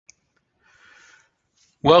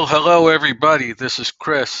Well, hello everybody. This is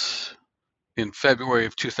Chris in February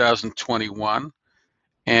of 2021,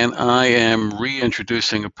 and I am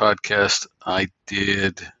reintroducing a podcast I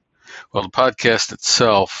did. Well, the podcast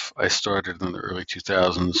itself I started in the early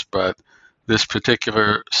 2000s, but this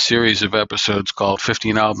particular series of episodes called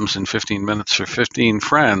 15 Albums in 15 Minutes for 15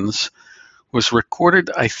 Friends was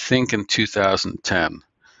recorded, I think, in 2010.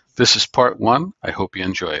 This is part one. I hope you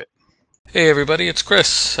enjoy it. Hey everybody, it's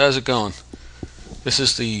Chris. How's it going? This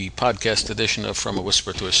is the podcast edition of From a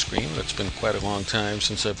Whisper to a Scream. It's been quite a long time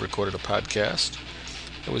since I've recorded a podcast.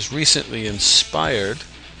 I was recently inspired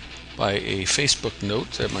by a Facebook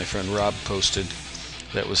note that my friend Rob posted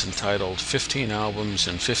that was entitled 15 Albums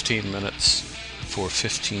in 15 Minutes for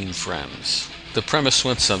 15 Friends. The premise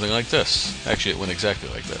went something like this. Actually, it went exactly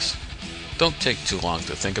like this. Don't take too long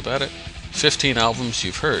to think about it. 15 albums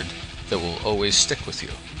you've heard that will always stick with you.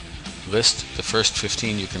 List the first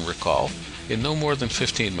 15 you can recall in no more than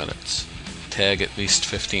 15 minutes. Tag at least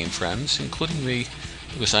 15 friends, including me,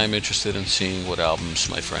 because I'm interested in seeing what albums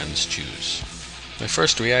my friends choose. My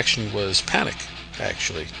first reaction was panic,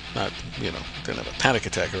 actually. Not, didn't have a panic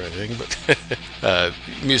attack or anything, but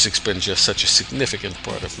music's been just such a significant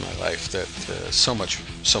part of my life that so much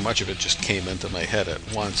of it just came into my head at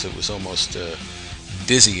once. It was almost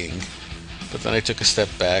dizzying. But then I took a step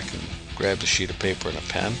back and grabbed a sheet of paper and a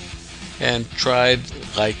pen and tried,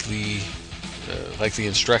 like the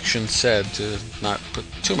instructions said, to not put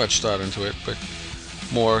too much thought into it, but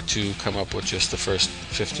more to come up with just the first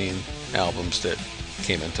 15 albums that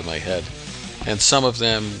came into my head. And some of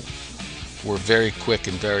them were very quick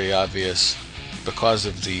and very obvious because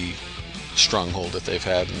of the stronghold that they've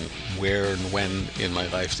had and where and when in my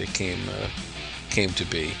life they came to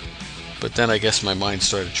be. But then I guess my mind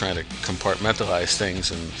started trying to compartmentalize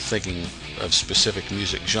things and thinking of specific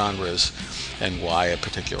music genres and why a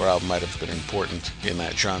particular album might have been important in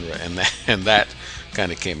that genre, and that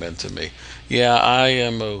kind of came into me. Yeah, I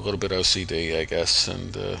am a little bit OCD, I guess,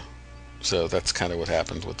 and so that's kind of what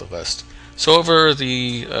happened with the list. So over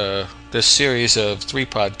this series of 3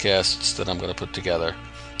 podcasts that I'm going to put together,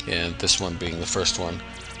 and this one being the first one,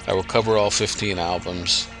 I will cover all 15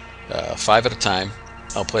 albums, 5 at a time.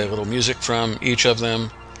 I'll play a little music from each of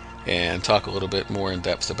them and talk a little bit more in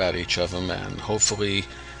depth about each of them, and hopefully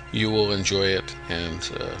you will enjoy it,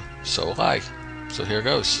 and so will I. So here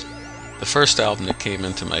goes. The first album that came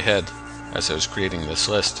into my head as I was creating this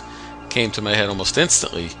list came to my head almost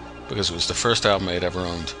instantly because it was the first album I had ever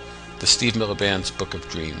owned, the Steve Miller Band's Book of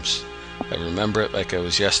Dreams. I remember it like it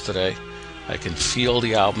was yesterday. I can feel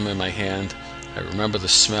the album in my hand. I remember the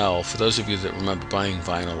smell. For those of you that remember buying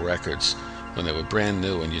vinyl records, when they were brand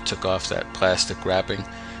new and you took off that plastic wrapping,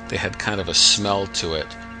 they had kind of a smell to it.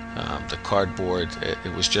 The cardboard,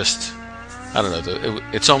 it was just, I don't know,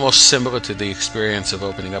 it's almost similar to the experience of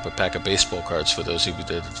opening up a pack of baseball cards, for those of you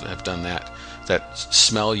that have done that. That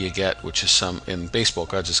smell you get, which is in baseball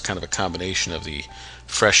cards, is kind of a combination of the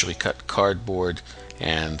freshly cut cardboard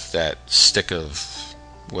and that stick of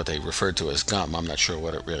what they referred to as gum. I'm not sure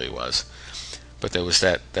what it really was. But there was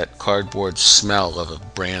that cardboard smell of a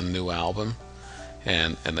brand new album,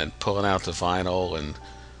 and then pulling out the vinyl. And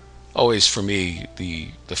always for me, the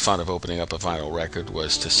fun of opening up a vinyl record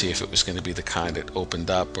was to see if it was going to be the kind that opened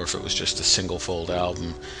up or if it was just a single fold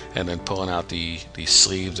album, and then pulling out the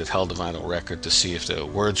sleeve that held the vinyl record to see if the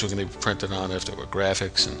words were going to be printed on it, if there were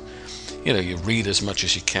graphics, and you read as much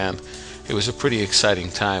as you can. It was a pretty exciting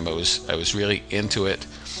time. I was really into it.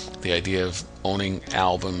 The idea of owning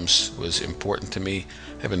albums was important to me.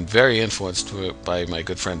 I've been very influenced by my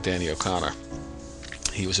good friend Danny O'Connor.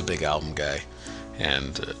 He was a big album guy,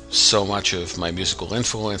 and so much of my musical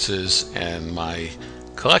influences and my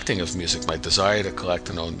collecting of music, my desire to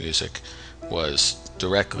collect and own music, was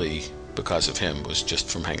directly because of him, was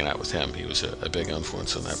just from hanging out with him. He was a big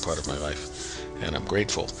influence on that part of my life, and I'm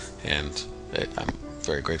grateful. And I'm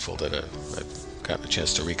very grateful that I've gotten a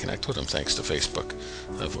chance to reconnect with him thanks to Facebook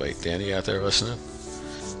of late. Danny out there listening?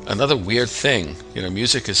 Another weird thing,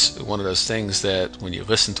 music is one of those things that when you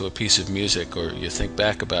listen to a piece of music or you think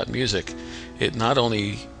back about music, it not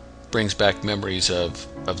only brings back memories of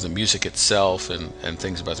the music itself and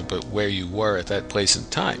things about it, but where you were at that place and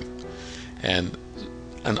time. And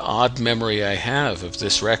an odd memory I have of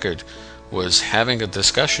this record was having a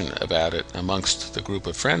discussion about it amongst the group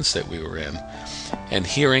of friends that we were in, and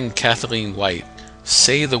hearing Kathleen White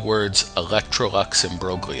say the words Electrolux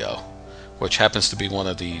Imbroglio, which happens to be one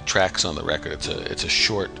of the tracks on the record. It's a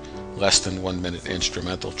short, less than 1 minute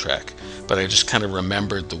instrumental track, but I just kind of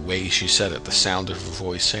remembered the way she said it, the sound of her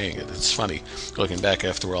voice saying it. It's funny looking back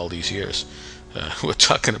after all these years. We're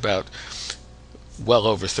talking about well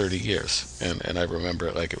over 30 years, and I remember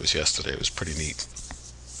it like it was yesterday. It was pretty neat.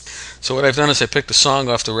 So what I've done is I picked a song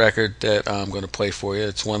off the record that I'm going to play for you.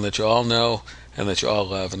 It's one that you all know and that you all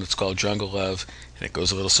love, and it's called Jungle Love, and it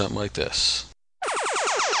goes a little something like this.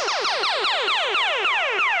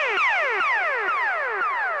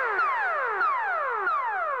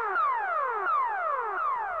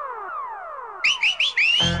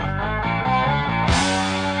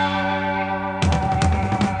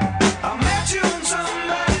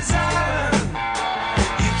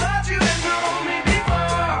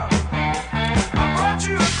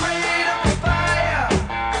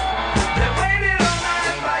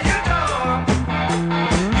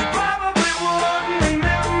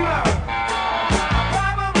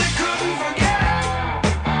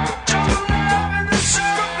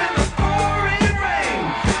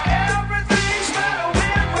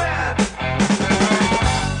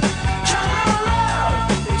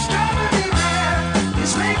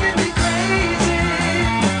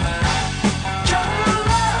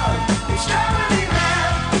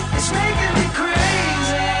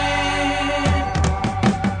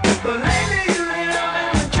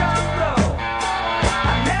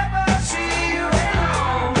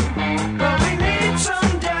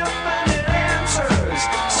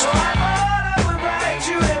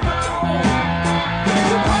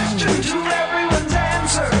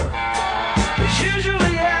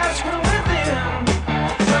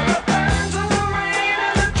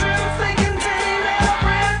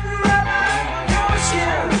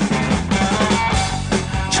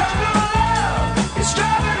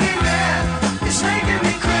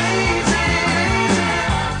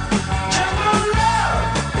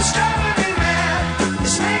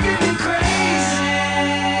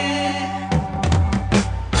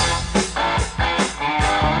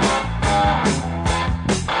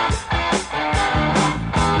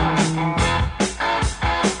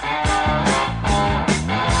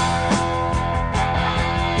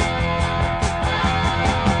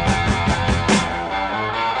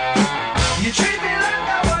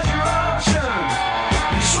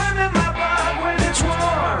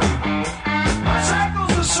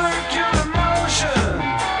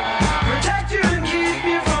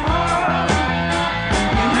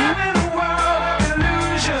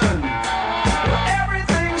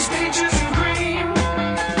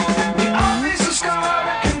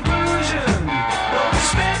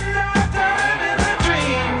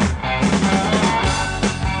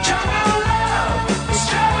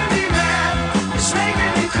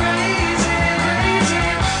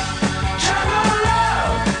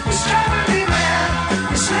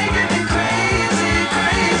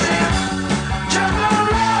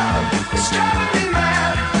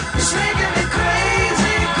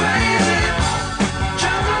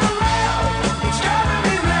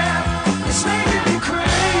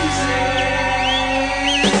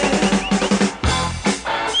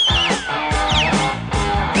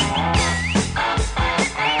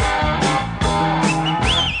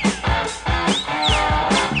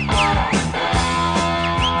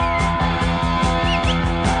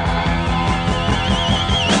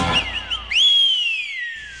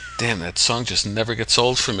 Damn, that song just never gets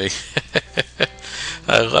old for me.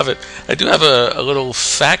 I love it. I do have a little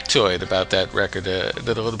factoid about that record. Did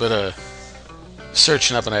a little bit of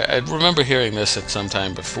searching up, and I remember hearing this at some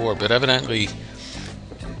time before, but evidently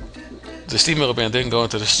the Steve Miller Band didn't go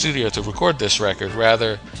into the studio to record this record.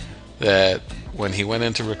 Rather, that when he went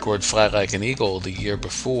in to record Fly Like an Eagle the year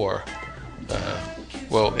before,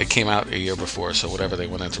 well, it came out a year before, so whatever they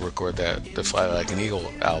went in to record the Fly Like an Eagle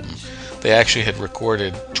album, they actually had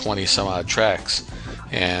recorded 20 some odd tracks,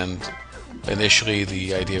 and initially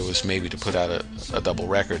the idea was maybe to put out a double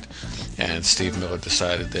record, and Steve Miller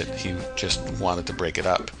decided that he just wanted to break it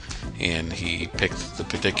up, and he picked the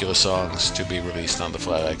particular songs to be released on the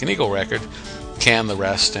Fly Like an Eagle record, canned the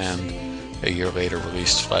rest, and a year later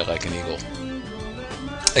released Fly Like an Eagle.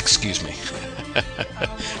 Excuse me.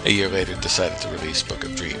 A year later decided to release Book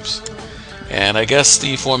of Dreams. And I guess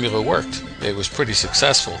the formula worked. It was pretty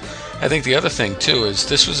successful. I think the other thing too is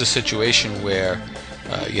this was a situation where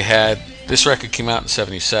you had, this record came out in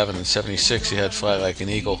 77, in 76 you had Fly Like an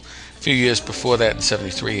Eagle. A few years before that in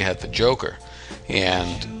 73 you had The Joker.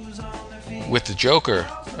 And with The Joker,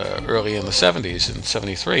 early in the 70s, in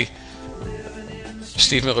 73,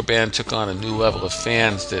 Steve Miller Band took on a new level of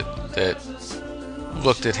fans that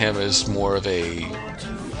looked at him as more of a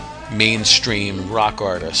mainstream rock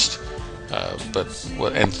artist,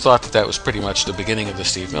 and thought that was pretty much the beginning of the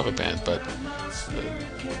Steve Miller Band. But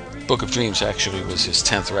Book of Dreams actually was his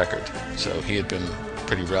 10th record, so he had been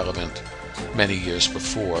pretty relevant many years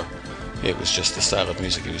before. It was just the style of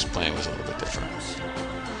music he was playing was a little bit different.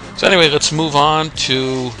 So anyway, let's move on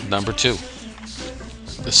to number 2.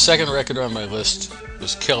 The second record on my list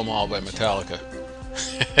was Kill 'Em All by Metallica.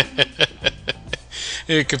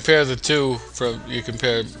 You compare the two you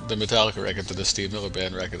compare the Metallica record to the Steve Miller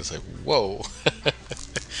Band record, it's like, whoa.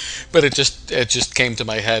 But it just came to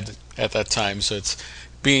my head at that time, so it's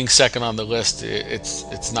being second on the list.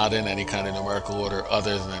 It's not in any kind of numerical order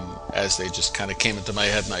other than as they just kind of came into my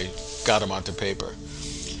head and I got them onto paper.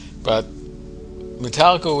 But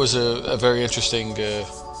Metallica was a very interesting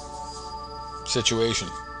situation.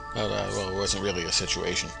 Well, it wasn't really a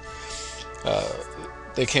situation.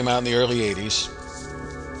 They came out in the early 80s,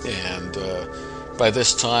 and by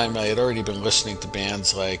this time I had already been listening to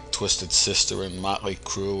bands like Twisted Sister and Motley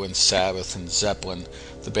Crue and Sabbath and Zeppelin,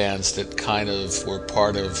 the bands that kind of were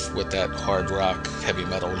part of what that hard rock, heavy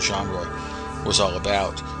metal genre was all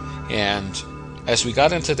about. And as we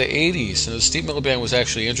got into the 80s, and the Steve Miller Band was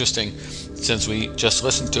actually interesting since we just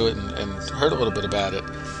listened to it and heard a little bit about it.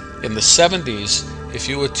 In the 70s, if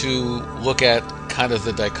you were to look at kind of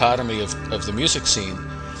the dichotomy of the music scene,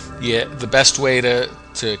 the best way to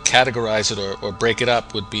categorize it or break it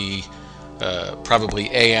up would be probably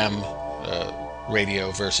AM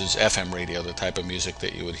radio versus FM radio, the type of music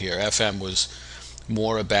that you would hear. FM was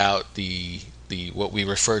more about the what we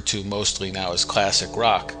refer to mostly now as classic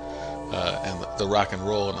rock, and the rock and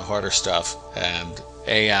roll and the harder stuff, and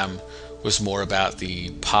AM was more about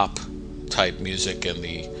the pop type music and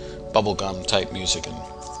the bubblegum type music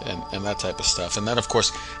and that type of stuff. And then, of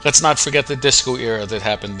course, let's not forget the disco era that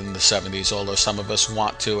happened in the 70s, although some of us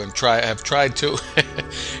want to and have tried to.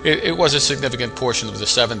 It was a significant portion of the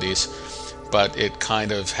 70s, but it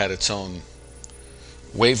kind of had its own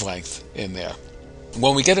wavelength in there.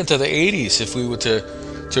 When we get into the 80s, if we were to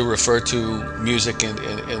refer to music in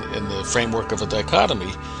the framework of a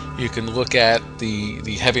dichotomy, you can look at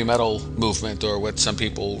the heavy metal movement, or what some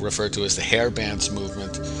people refer to as the hair bands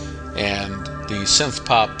movement, and the synth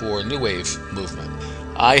pop or new wave movement.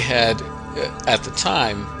 I had, at the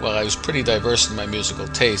time, while I was pretty diverse in my musical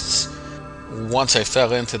tastes, once I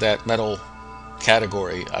fell into that metal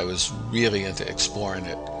category, I was really into exploring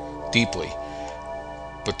it deeply.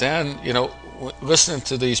 But then, listening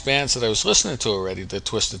to these bands that I was listening to already, the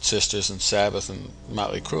Twisted Sisters and Sabbath and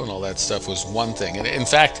Motley Crue and all that stuff, was one thing. And in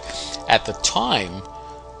fact, at the time,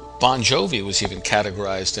 Bon Jovi was even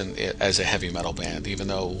categorized as a heavy metal band, even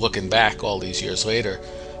though looking back all these years later,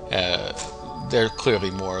 they're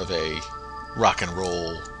clearly more of a rock and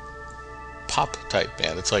roll pop type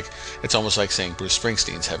band. It's almost like saying Bruce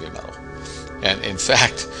Springsteen's heavy metal. And in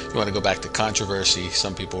fact, if you want to go back to controversy,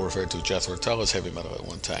 some people referred to Jethro Tull as heavy metal at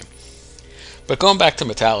one time. But going back to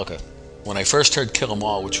Metallica, when I first heard Kill 'Em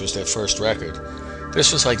All, which was their first record,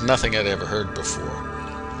 this was like nothing I'd ever heard before.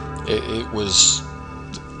 It was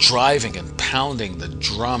driving and pounding, the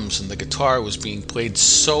drums and the guitar was being played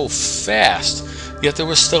so fast, yet there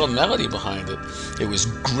was still a melody behind it. It was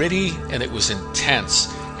gritty and it was intense,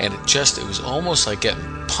 and it was almost like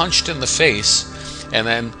getting punched in the face. And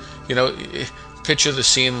then, picture the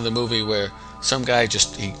scene in the movie where some guy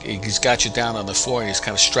he's got you down on the floor and he's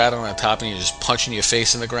kind of straddling on top and you're just punching your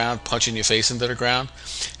face into the ground.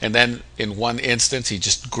 And then in one instance, he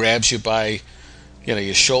just grabs you by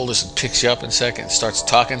your shoulders and picks you up in a second and starts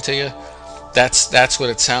talking to you. That's what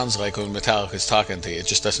it sounds like when Metallica's talking to you. It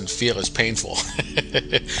just doesn't feel as painful.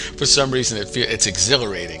 For some reason, it's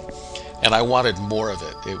exhilarating. And I wanted more of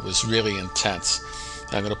it. It was really intense.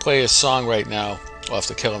 I'm going to play a song right now off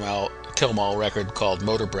the Kill 'Em All record called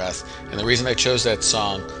Motor Breath. And the reason I chose that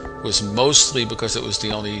song was mostly because it was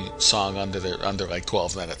the only song under like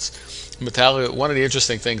 12 minutes. Metallica, one of the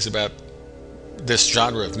interesting things about this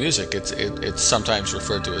genre of music, it's sometimes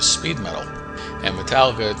referred to as speed metal, and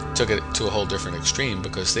Metallica took it to a whole different extreme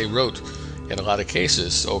because they wrote, in a lot of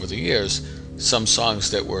cases over the years, some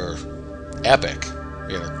songs that were epic,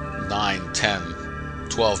 9, 10,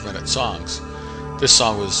 12-minute songs. This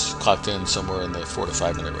song was clocked in somewhere in the 4 to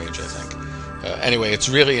 5 minute range, I think. Anyway, it's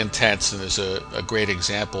really intense and is a great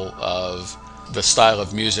example of the style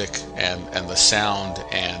of music and the sound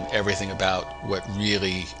and everything about what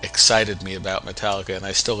really excited me about Metallica, and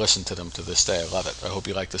I still listen to them to this day. I love it. I hope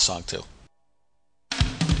you like the song too.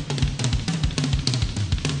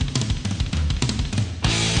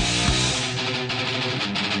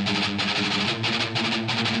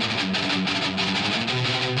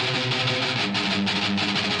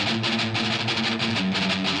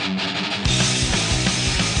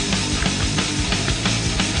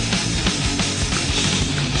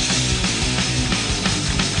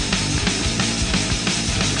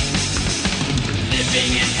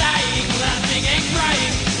 Living and dying, laughing and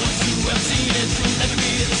crying. Once you have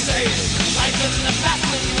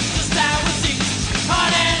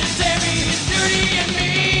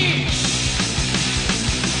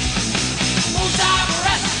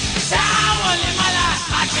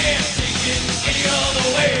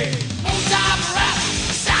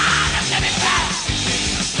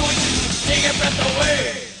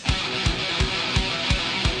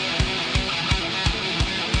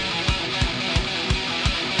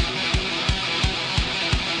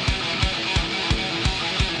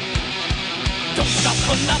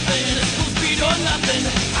nothing, it's full speed or nothing.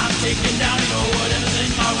 I'm taking down your whatever's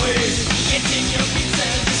in my way. Getting your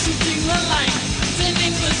pieces, shooting the line,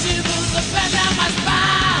 sending the shivers up and down my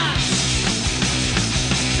spine.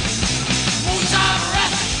 Moons of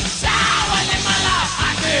rest, showering in my life.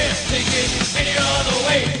 I can't take it any other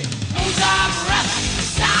way. Moons of rest,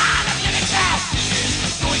 sign of living fast.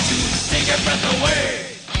 It's going to take your breath away.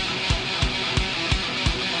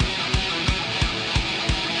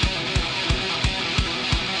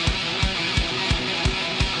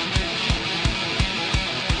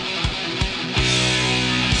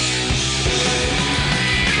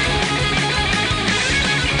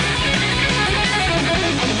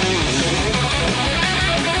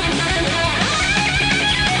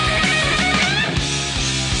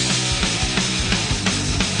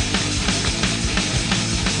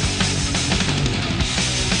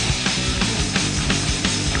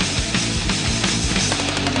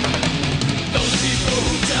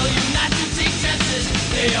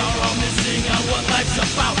 They are all missing out what life's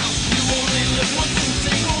about. You only live once and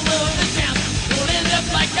take all of the chance. You'll end up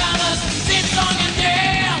like others, sing song and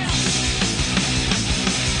dance.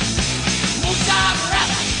 Moons of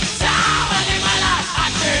rest, someone in my life.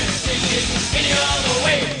 I can't take it any other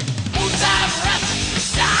way. Moons of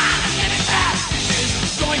rest, shine and living fast.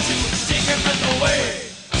 It's going to take your breath away.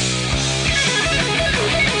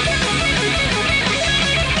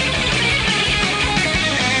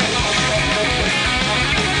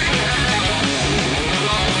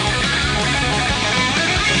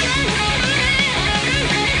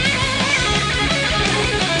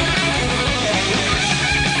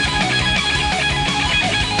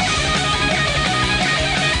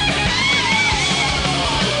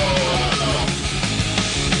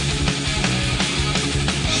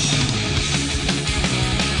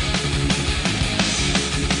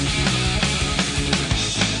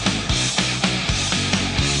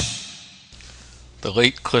 The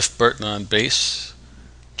late Cliff Burton on bass,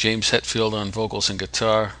 James Hetfield on vocals and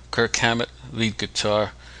guitar, Kirk Hammett lead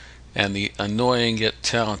guitar, and the annoying yet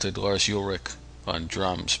talented Lars Ulrich on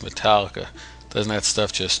drums. Metallica. Doesn't that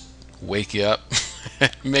stuff just wake you up?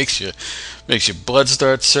 makes your blood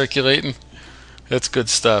start circulating. That's good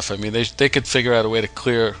stuff. I mean, they could figure out a way to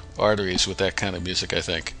clear arteries with that kind of music, I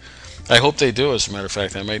think. I hope they do, as a matter of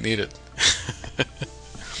fact. I might need it.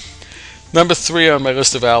 Number 3 on my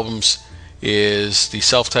list of albums is the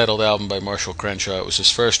self-titled album by Marshall Crenshaw. It was his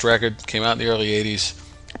first record, came out in the early 80s.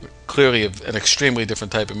 Clearly an extremely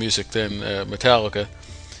different type of music than Metallica.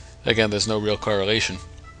 Again, there's no real correlation,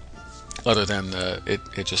 other than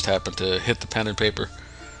it just happened to hit the pen and paper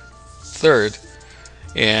third.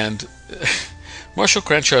 And Marshall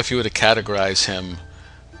Crenshaw, if you were to categorize him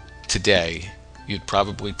today, you'd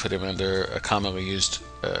probably put him under a commonly used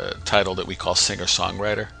title that we call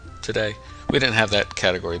singer-songwriter today. We didn't have that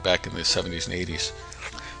category back in the 70s and 80s.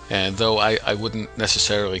 And though I wouldn't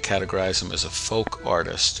necessarily categorize him as a folk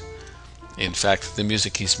artist, in fact, the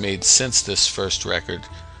music he's made since this first record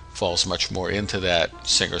falls much more into that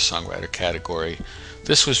singer-songwriter category.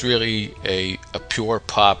 This was really a pure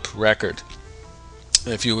pop record.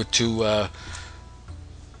 If you were to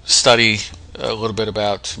study a little bit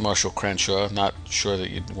about Marshall Crenshaw, not sure that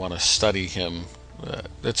you'd want to study him.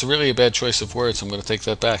 That's really a bad choice of words. I'm going to take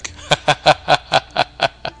that back.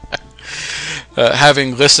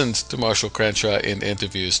 Having listened to Marshall Crenshaw in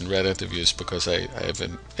interviews and read interviews, because I have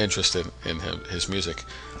been interested in his music,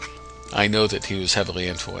 I know that he was heavily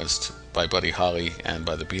influenced by Buddy Holly and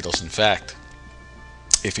by the Beatles. In fact,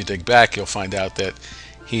 if you dig back, you'll find out that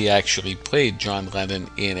he actually played John Lennon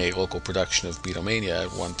in a local production of Beatlemania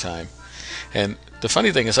at one time. And the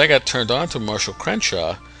funny thing is, I got turned on to Marshall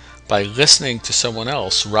Crenshaw by listening to someone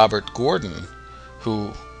else, Robert Gordon,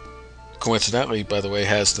 who coincidentally, by the way,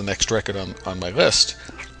 has the next record on my list,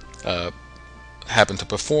 happened to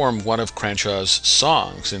perform one of Crenshaw's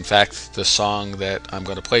songs. In fact, the song that I'm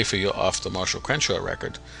going to play for you off the Marshall Crenshaw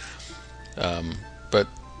record. But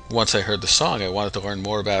once I heard the song, I wanted to learn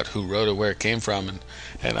more about who wrote it, where it came from,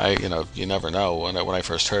 and I, you never know. When I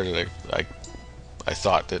first heard it, I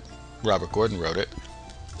thought that Robert Gordon wrote it.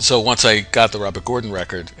 So once I got the Robert Gordon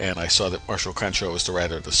record and I saw that Marshall Crenshaw was the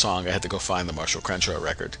writer of the song, I had to go find the Marshall Crenshaw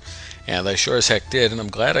record, and I sure as heck did, and I'm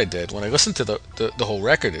glad I did. When I listened to the whole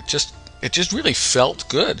record, it just really felt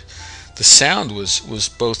good. The sound was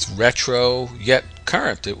both retro yet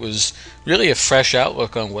current. It was really a fresh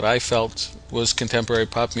outlook on what I felt was contemporary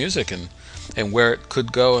pop music and where it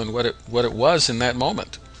could go and what it was in that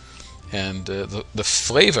moment. And the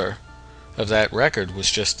flavor of that record was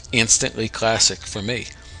just instantly classic for me.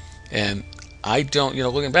 And I don't,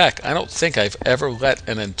 looking back, I don't think I've ever let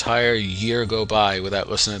an entire year go by without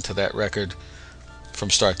listening to that record from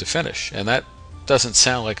start to finish. And that doesn't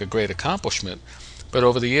sound like a great accomplishment, but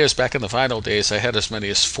over the years, back in the vinyl days, I had as many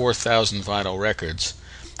as 4,000 vinyl records,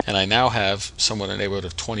 and I now have somewhere in the neighborhood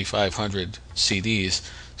of 2,500 CDs.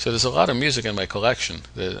 So there's a lot of music in my collection.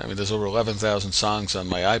 There's over 11,000 songs on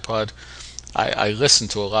my iPod. I listen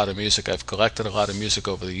to a lot of music. I've collected a lot of music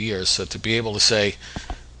over the years. So to be able to say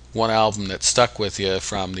one album that stuck with you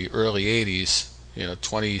from the early 80s,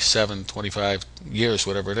 27, 25 years,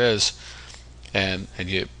 whatever it is, and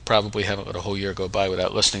you probably haven't let a whole year go by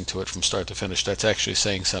without listening to it from start to finish, that's actually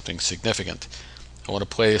saying something significant. I want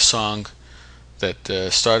to play a song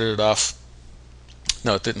that started it off.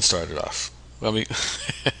 No, it didn't start it off. Let me.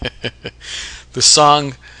 The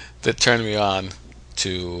song that turned me on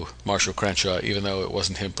to Marshall Crenshaw, even though it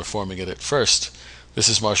wasn't him performing it at first. This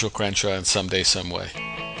is Marshall Crenshaw and Someday, Some Way.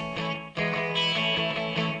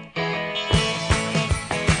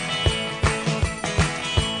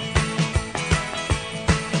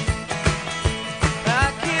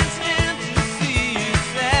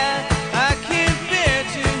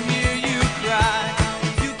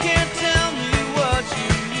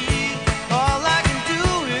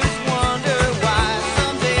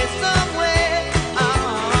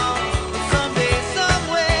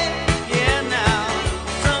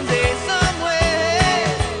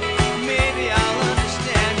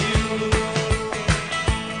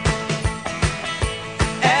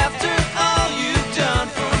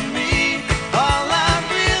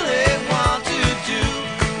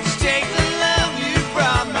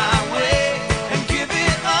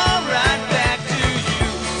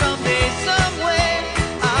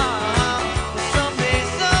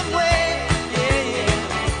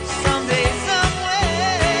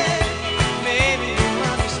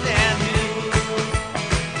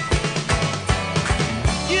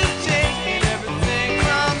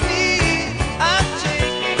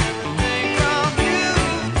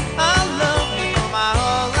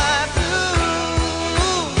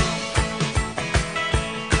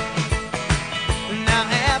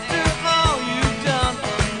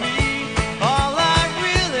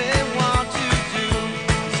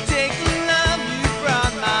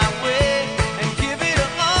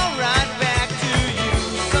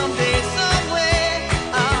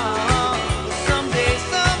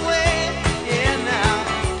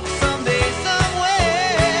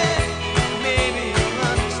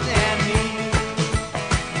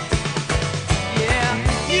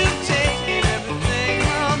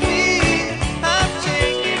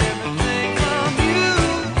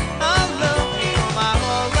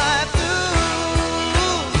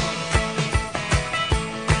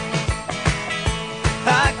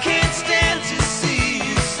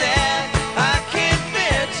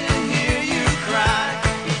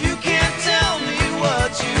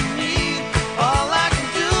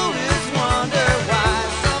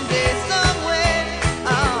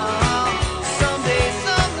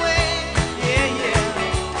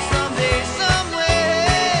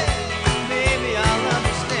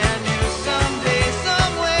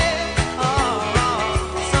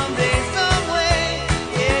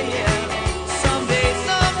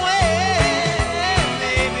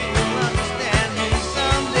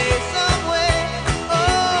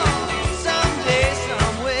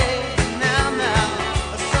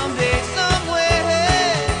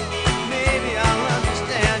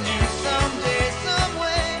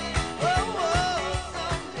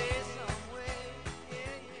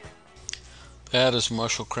 That is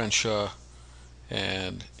Marshall Crenshaw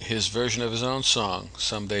and his version of his own song,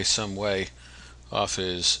 Someday, Some Way, off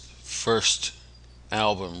his first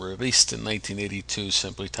album released in 1982,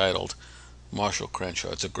 simply titled Marshall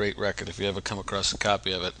Crenshaw. It's a great record if you ever come across a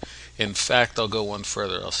copy of it. In fact, I'll go one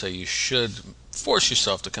further. I'll say you should force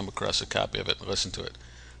yourself to come across a copy of it and listen to it.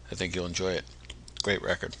 I think you'll enjoy it. Great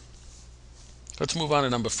record. Let's move on to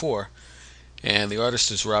number 4, and the artist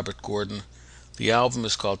is Robert Gordon. The album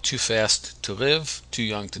is called Too Fast to Live, Too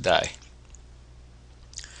Young to Die.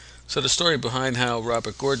 So the story behind how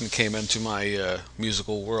Robert Gordon came into my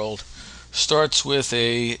musical world starts with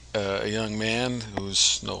a young man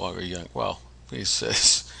who's no longer young. Well, he's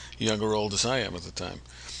as young or old as I am at the time.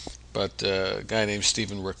 But a guy named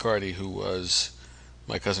Stephen Riccardi, who was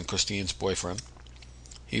my cousin Christine's boyfriend.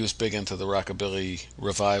 He was big into the rockabilly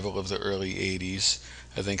revival of the early 80s.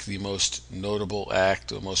 I think the most notable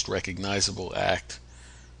act, or most recognizable act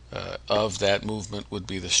of that movement would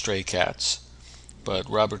be the Stray Cats. But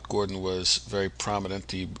Robert Gordon was very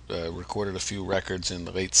prominent. He recorded a few records in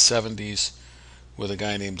the late 70s with a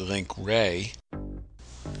guy named Link Wray.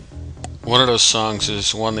 One of those songs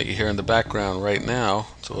is one that you hear in the background right now.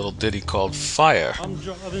 It's a little ditty called Fire,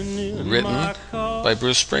 written by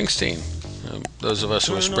Bruce Springsteen. Those of us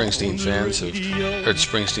who are Springsteen fans have heard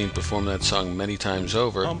Springsteen perform that song many times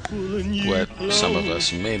over. What some of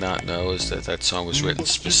us may not know is that that song was written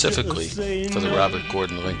specifically for the Robert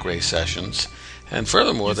Gordon Link Ray sessions, and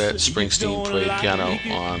furthermore that Springsteen played piano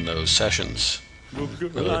on those sessions. We're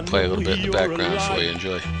going to play a little bit in the background for you.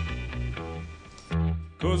 Enjoy.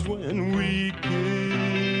 'Cause when we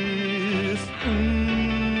kiss,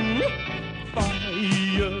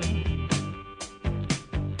 fire.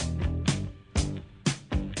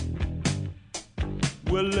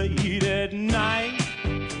 Well, late at night,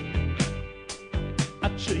 I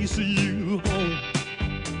chase you home.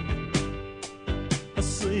 I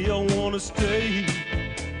say I wanna stay.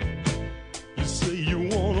 You say you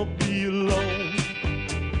wanna be alone.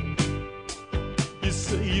 You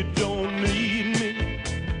say you don't need me,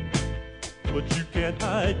 but you can't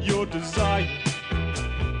hide your desire.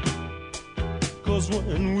 'Cause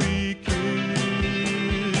when we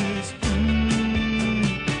kiss,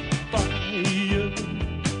 fire.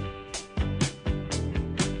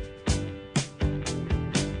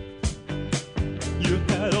 You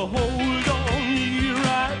had a hold on me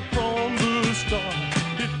right from the start.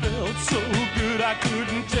 It felt so good I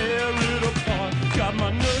couldn't tear it apart. Got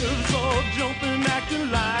my nerves all jumping,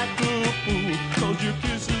 acting like a fool. 'Cause your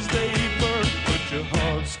kisses they burn, but your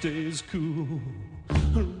heart stays cool.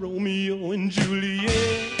 Romeo and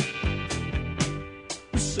Juliet,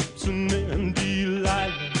 Samson and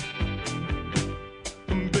Delilah.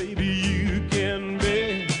 Baby, you can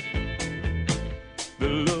bear the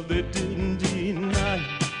love they didn't deny.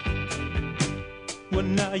 Well,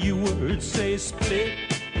 now your words say split,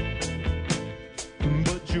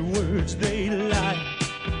 but your words they lie.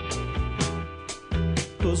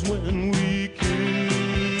 'Cause when we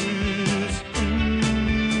kiss,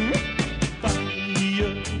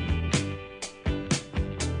 fire.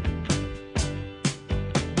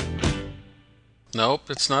 Nope,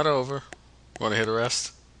 it's not over. Want to hear the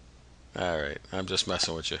rest? Alright, I'm just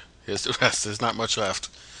messing with you. Here's the rest. There's not much left.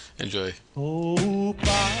 Enjoy. Oh,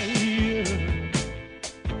 fire,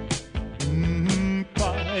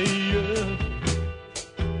 fire,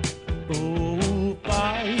 oh,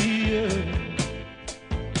 fire,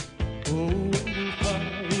 oh,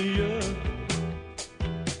 fire.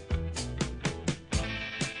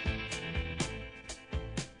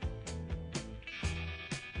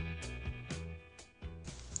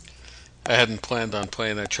 I hadn't planned on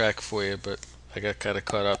playing that track for you, but I got kind of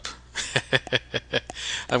caught up.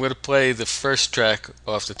 I'm going to play the first track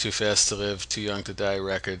off the Too Fast to Live, Too Young to Die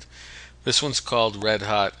record. This one's called Red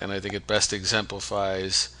Hot, and I think it best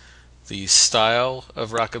exemplifies the style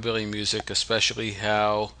of rockabilly music, especially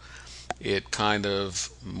how it kind of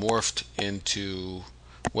morphed into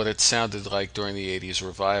what it sounded like during the 80s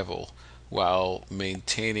revival, while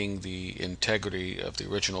maintaining the integrity of the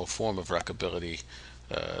original form of rockabilly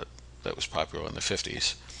that was popular in the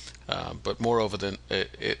 50s. But moreover, than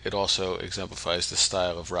it also exemplifies the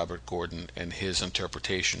style of Robert Gordon and his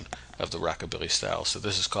interpretation of the rockabilly style. So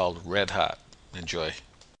this is called Red Hot. Enjoy.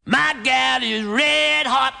 My gal is red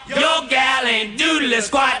hot, your gal ain't doodly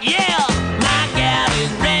squat, yeah. My gal is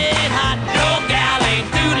red hot, your gal ain't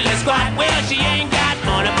doodly squat. Well, she ain't got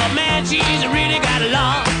money, but man, she's really got a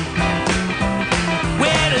lot.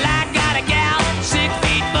 Well, I got a gal,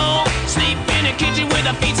 6'4", sleep in the kitchen with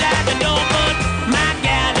her feet out the door. But my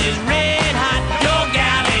gal is red hot, your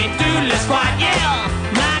gal ain't doodly squat, yeah.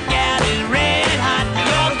 My gal is red hot,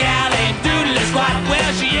 your gal ain't doodly squat. Well,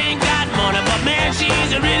 she ain't got money, but man,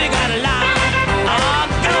 she's really got a lot. Oh,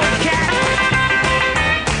 go cat.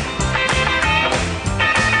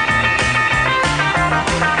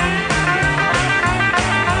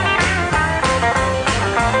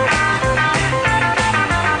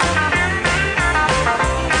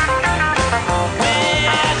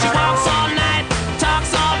 Well, she walks all night,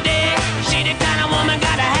 talks all day.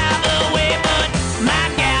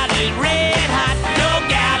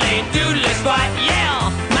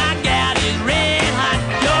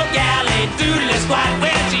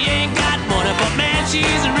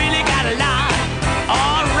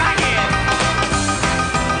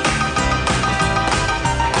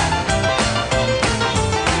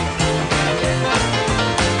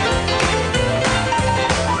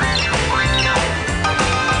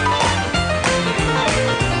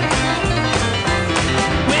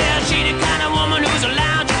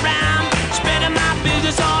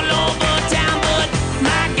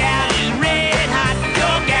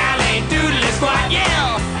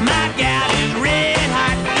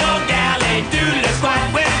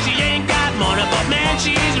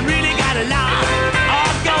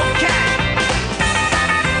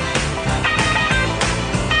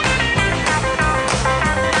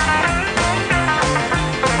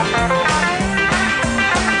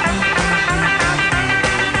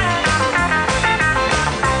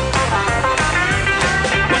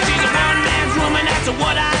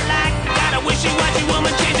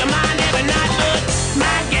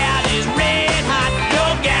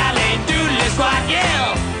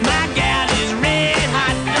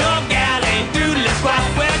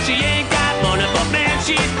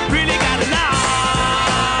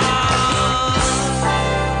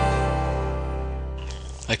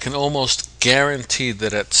 can almost guarantee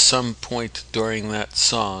that at some point during that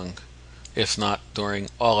song, if not during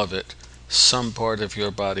all of it, some part of your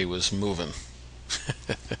body was moving.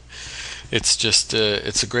 It's just,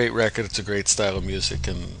 it's a great record. It's a great style of music,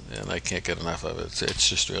 and I can't get enough of it. It's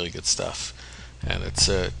just really good stuff, and it's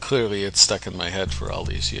clearly it's stuck in my head for all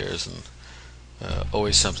these years, and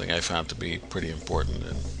always something I found to be pretty important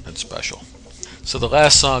and special. So the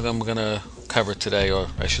last song I'm going to cover today, or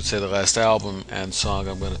I should say the last album and song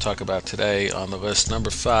I'm going to talk about today on the list, number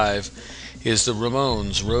 5, is the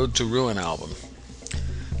Ramones' Road to Ruin album.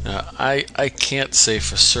 Now, I can't say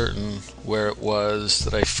for certain where it was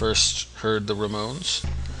that I first heard the Ramones.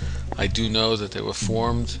 I do know that they were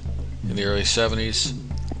formed in the early 70s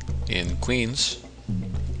in Queens.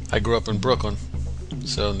 I grew up in Brooklyn,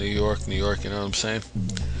 so New York, you know what I'm saying?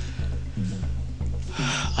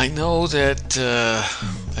 I know that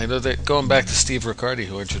going back to Steve Riccardi,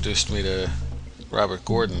 who introduced me to Robert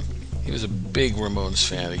Gordon, he was a big Ramones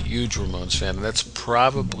fan, a huge Ramones fan, and that's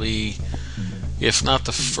probably, if not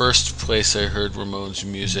the first place I heard Ramones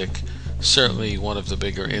music, certainly one of the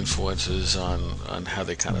bigger influences on how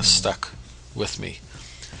they kind of stuck with me.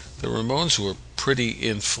 The Ramones were pretty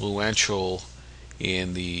influential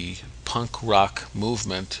in the punk rock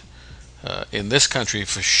movement in this country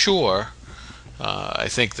for sure. I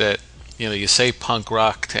think that, you say punk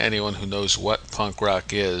rock to anyone who knows what punk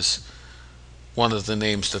rock is, one of the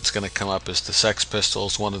names that's going to come up is the Sex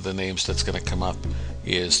Pistols. One of the names that's going to come up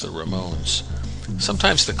is the Ramones.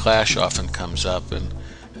 Sometimes the Clash often comes up, and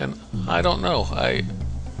I don't know. I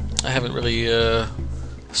haven't really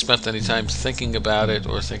spent any time thinking about it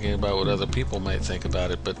or thinking about what other people might think about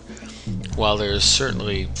it. But while there's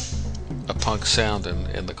certainly a punk sound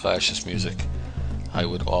in the Clash's music, I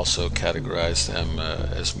would also categorize them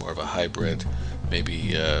as more of a hybrid,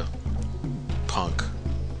 maybe punk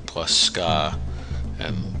plus ska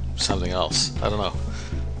and something else. I don't know.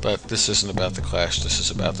 But this isn't about the Clash, this is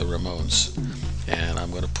about the Ramones. And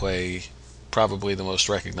I'm going to play probably the most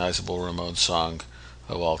recognizable Ramones song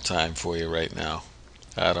of all time for you right now.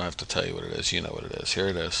 I don't have to tell you what it is, you know what it is. Here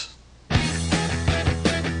it is.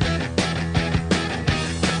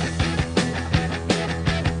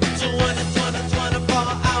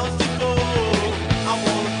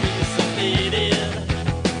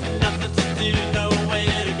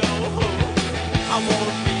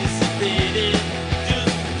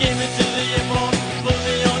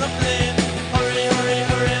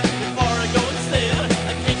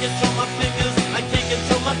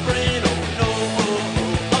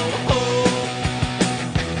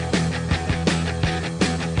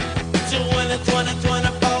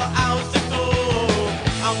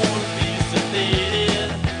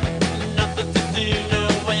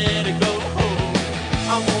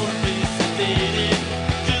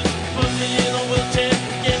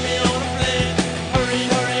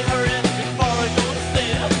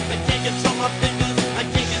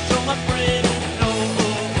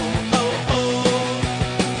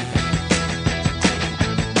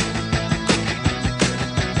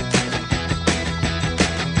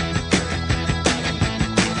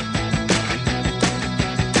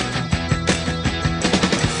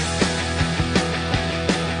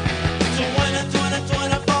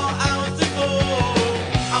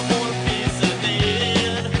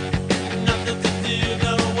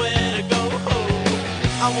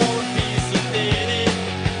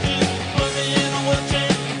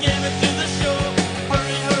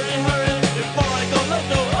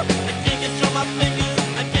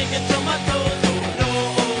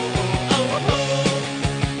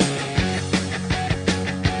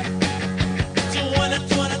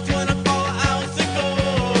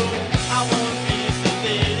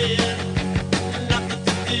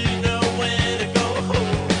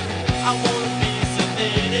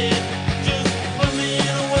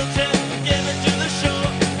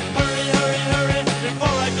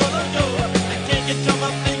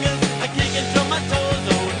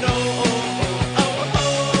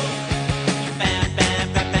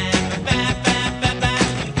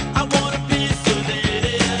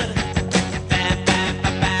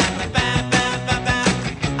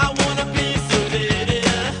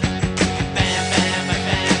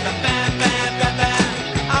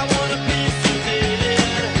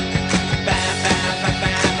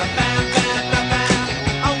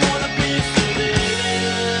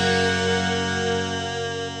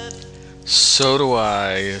 So do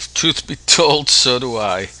I. If truth be told, so do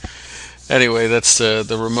I. Anyway, that's the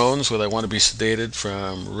Ramones with I Want to Be Sedated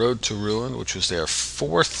from Road to Ruin, which was their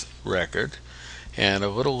 4th record. And a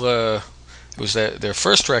little It was their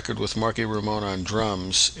first record with Marky Ramone on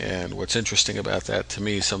drums, and what's interesting about that to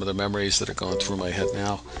me, some of the memories that are going through my head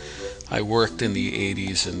now, I worked in the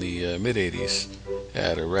 80s, in the mid 80s,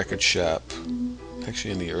 at a record shop,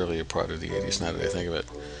 actually in the earlier part of the 80s, now that I think of it.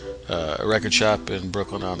 A record shop in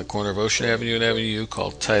Brooklyn on the corner of Ocean Avenue and Avenue U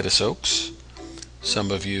called Titus Oaks.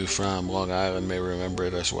 Some of you from Long Island may remember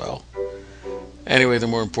it as well. Anyway, the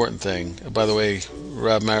more important thing, by the way,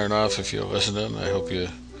 Rob Marinoff, if you're listening, I hope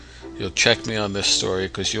you'll check me on this story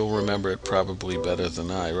because you'll remember it probably better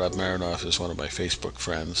than I. Rob Marinoff is one of my Facebook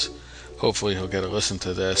friends. Hopefully he'll get a listen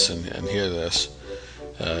to this and hear this.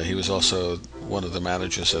 He was also one of the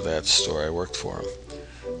managers of that store. I worked for him.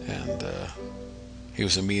 And he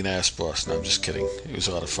was a mean-ass boss. No, I'm just kidding. It was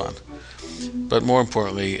a lot of fun. But more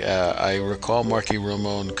importantly, I recall Marky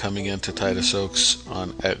Ramone coming into Titus Oaks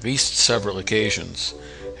on at least several occasions.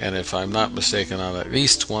 And if I'm not mistaken, on at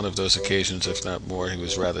least one of those occasions, if not more, he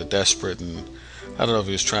was rather desperate. And I don't know if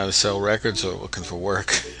he was trying to sell records or looking for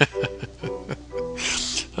work.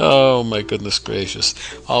 Oh, my goodness gracious.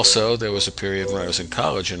 Also, there was a period when I was in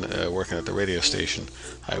college and working at the radio station.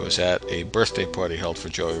 I was at a birthday party held for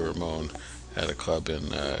Joey Ramone at a club in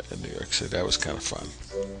New York City. That was kind of fun.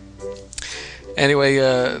 Anyway,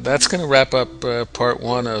 that's going to wrap up part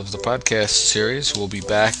one of the podcast series. We'll be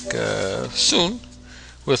back soon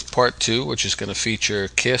with part two, which is going to feature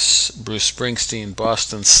Kiss, Bruce Springsteen,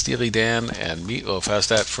 Boston, Steely Dan, and Meatloaf. How's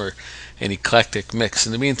that for an eclectic mix?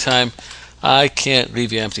 In the meantime, I can't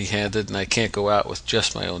leave you empty-handed, and I can't go out with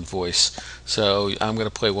just my own voice. So I'm going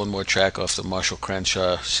to play one more track off the Marshall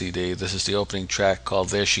Crenshaw CD. This is the opening track called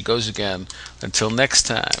There She Goes Again. Until next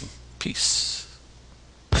time, peace.